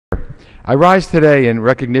I rise today in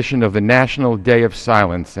recognition of the National Day of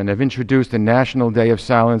Silence and have introduced the National Day of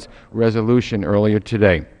Silence resolution earlier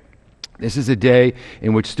today. This is a day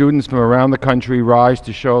in which students from around the country rise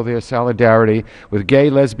to show their solidarity with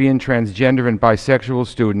gay, lesbian, transgender, and bisexual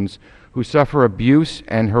students who suffer abuse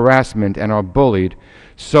and harassment and are bullied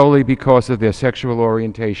solely because of their sexual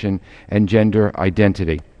orientation and gender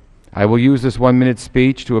identity. I will use this 1-minute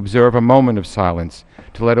speech to observe a moment of silence,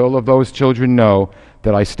 to let all of those children know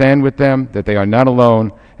that I stand with them, that they are not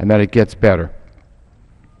alone, and that it gets better.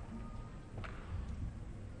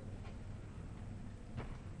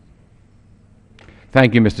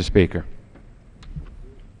 Thank you, Mr. Speaker.